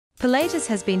Pilatus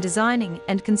has been designing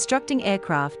and constructing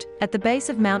aircraft at the base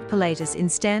of Mount Pilatus in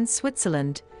Stans,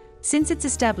 Switzerland, since its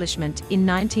establishment in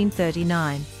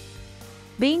 1939.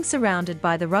 Being surrounded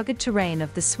by the rugged terrain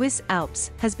of the Swiss Alps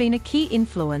has been a key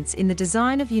influence in the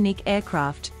design of unique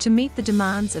aircraft to meet the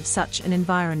demands of such an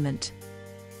environment.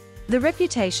 The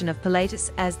reputation of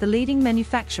Pilatus as the leading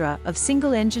manufacturer of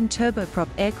single-engine turboprop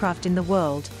aircraft in the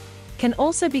world can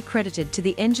also be credited to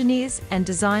the engineers' and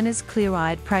designers'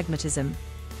 clear-eyed pragmatism.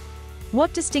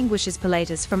 What distinguishes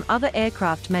Pilatus from other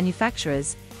aircraft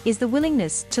manufacturers is the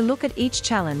willingness to look at each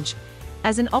challenge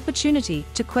as an opportunity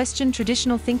to question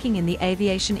traditional thinking in the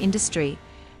aviation industry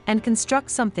and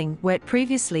construct something where it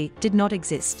previously did not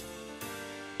exist.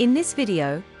 In this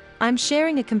video, I'm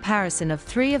sharing a comparison of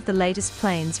 3 of the latest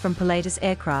planes from Pilatus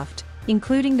Aircraft,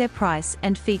 including their price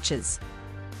and features.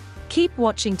 Keep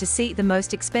watching to see the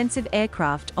most expensive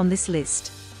aircraft on this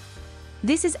list.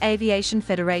 This is Aviation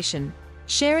Federation,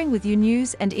 sharing with you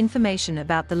news and information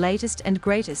about the latest and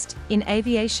greatest in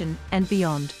aviation and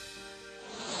beyond.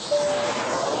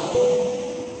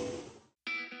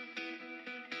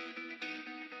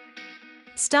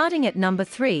 Starting at number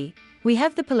 3, we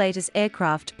have the Pilatus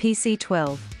Aircraft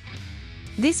PC-12.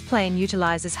 This plane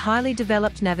utilizes highly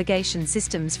developed navigation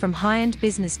systems from high-end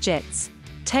business jets,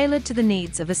 tailored to the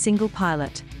needs of a single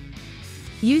pilot.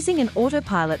 Using an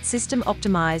autopilot system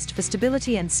optimized for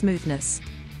stability and smoothness,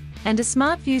 and a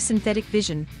SmartView synthetic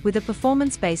vision with a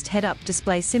performance-based head-up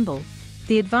display symbol,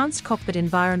 the advanced cockpit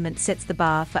environment sets the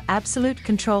bar for absolute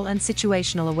control and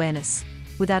situational awareness,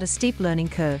 without a steep learning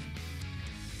curve.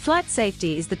 Flight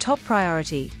safety is the top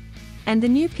priority, and the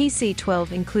new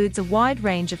PC-12 includes a wide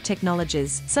range of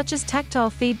technologies such as tactile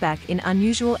feedback in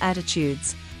unusual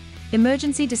attitudes,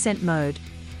 emergency descent mode,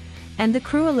 and the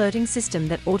crew alerting system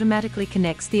that automatically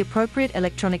connects the appropriate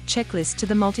electronic checklist to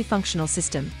the multifunctional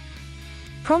system.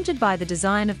 Prompted by the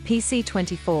design of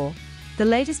PC-24, the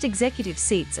latest executive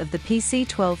seats of the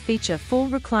PC-12 feature full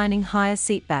reclining higher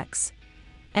seatbacks,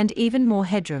 and even more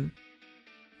headroom.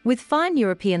 With fine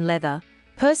European leather,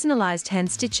 personalized hand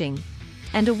stitching,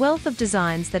 and a wealth of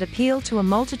designs that appeal to a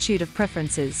multitude of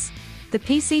preferences, the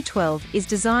PC-12 is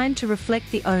designed to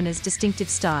reflect the owner's distinctive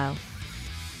style.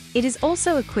 It is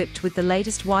also equipped with the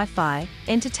latest Wi-Fi,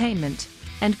 entertainment,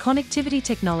 and connectivity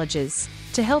technologies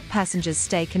to help passengers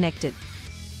stay connected.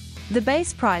 The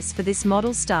base price for this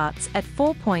model starts at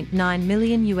 $4.9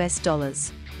 million.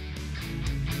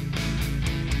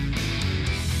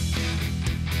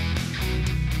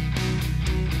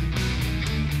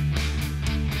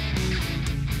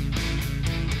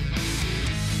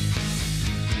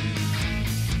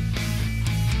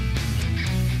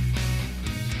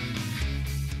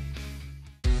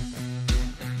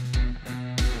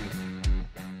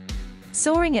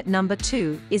 Soaring at number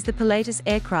 2 is the Pilatus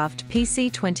Aircraft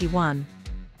PC-21.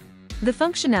 The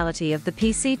functionality of the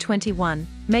PC-21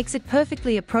 makes it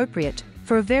perfectly appropriate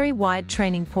for a very wide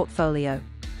training portfolio.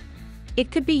 It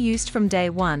could be used from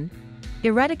day one,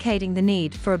 eradicating the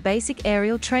need for a basic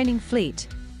aerial training fleet,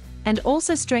 and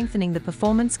also strengthening the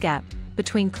performance gap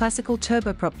between classical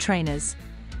turboprop trainers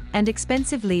and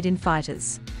expensive lead-in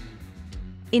fighters.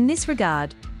 In this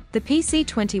regard, the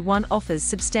PC-21 offers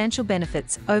substantial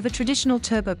benefits over traditional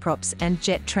turboprops and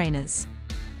jet trainers.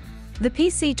 The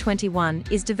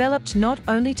PC-21 is developed not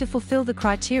only to fulfill the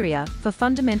criteria for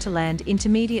fundamental and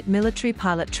intermediate military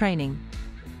pilot training,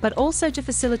 but also to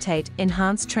facilitate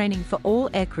enhanced training for all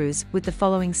aircrews with the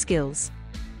following skills: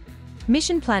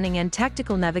 mission planning and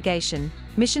tactical navigation,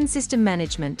 mission system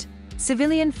management,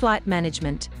 civilian flight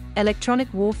management,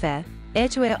 electronic warfare,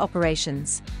 air-to-air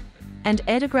operations, and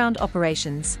air-to-ground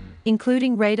operations,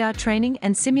 including radar training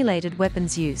and simulated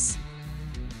weapons use.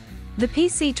 The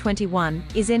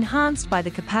PC-21 is enhanced by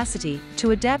the capacity to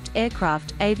adapt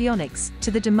aircraft avionics to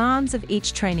the demands of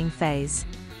each training phase.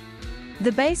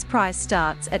 The base price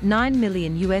starts at $9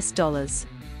 million.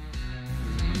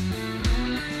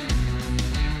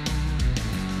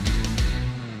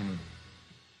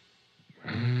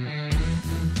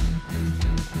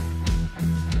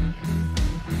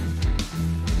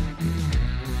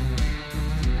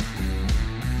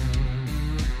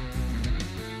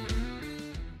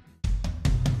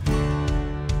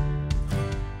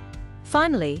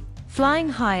 Finally, flying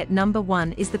high at number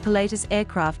 1 is the Pilatus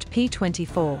Aircraft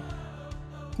P-24.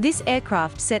 This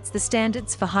aircraft sets the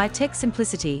standards for high-tech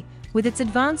simplicity with its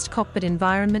advanced cockpit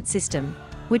environment system,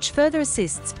 which further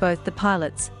assists both the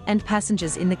pilots and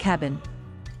passengers in the cabin.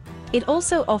 It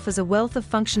also offers a wealth of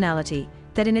functionality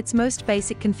that, in its most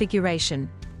basic configuration,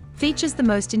 features the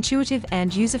most intuitive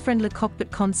and user-friendly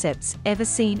cockpit concepts ever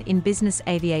seen in business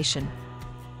aviation.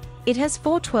 It has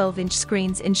four 12-inch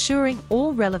screens ensuring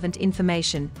all relevant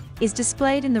information is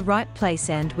displayed in the right place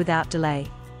and without delay.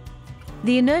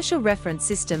 The inertial reference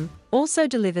system also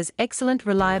delivers excellent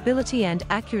reliability and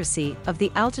accuracy of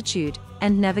the altitude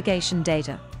and navigation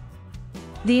data.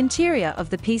 The interior of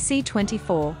the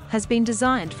PC-24 has been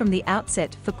designed from the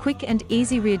outset for quick and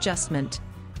easy readjustment,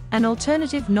 an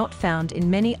alternative not found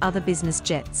in many other business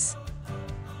jets.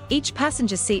 Each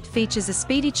passenger seat features a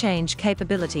speedy change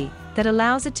capability that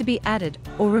allows it to be added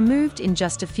or removed in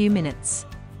just a few minutes.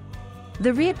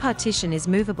 The rear partition is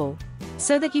movable,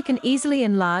 so that you can easily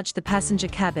enlarge the passenger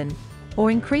cabin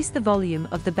or increase the volume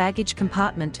of the baggage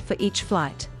compartment for each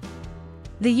flight.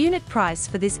 The unit price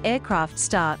for this aircraft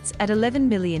starts at $11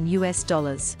 million.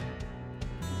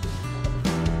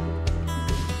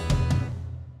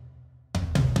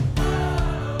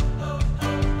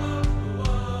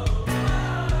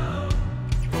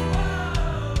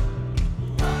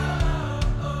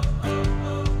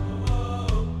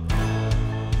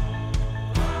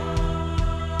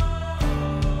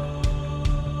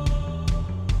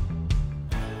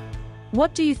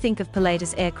 What do you think of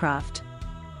Pilatus Aircraft?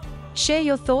 Share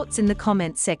your thoughts in the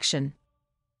comments section.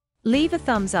 Leave a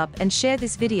thumbs up and share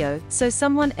this video so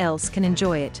someone else can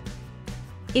enjoy it.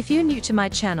 If you're new to my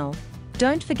channel,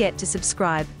 don't forget to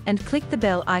subscribe and click the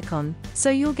bell icon so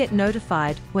you'll get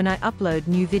notified when I upload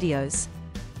new videos.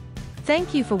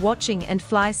 Thank you for watching and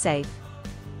fly safe.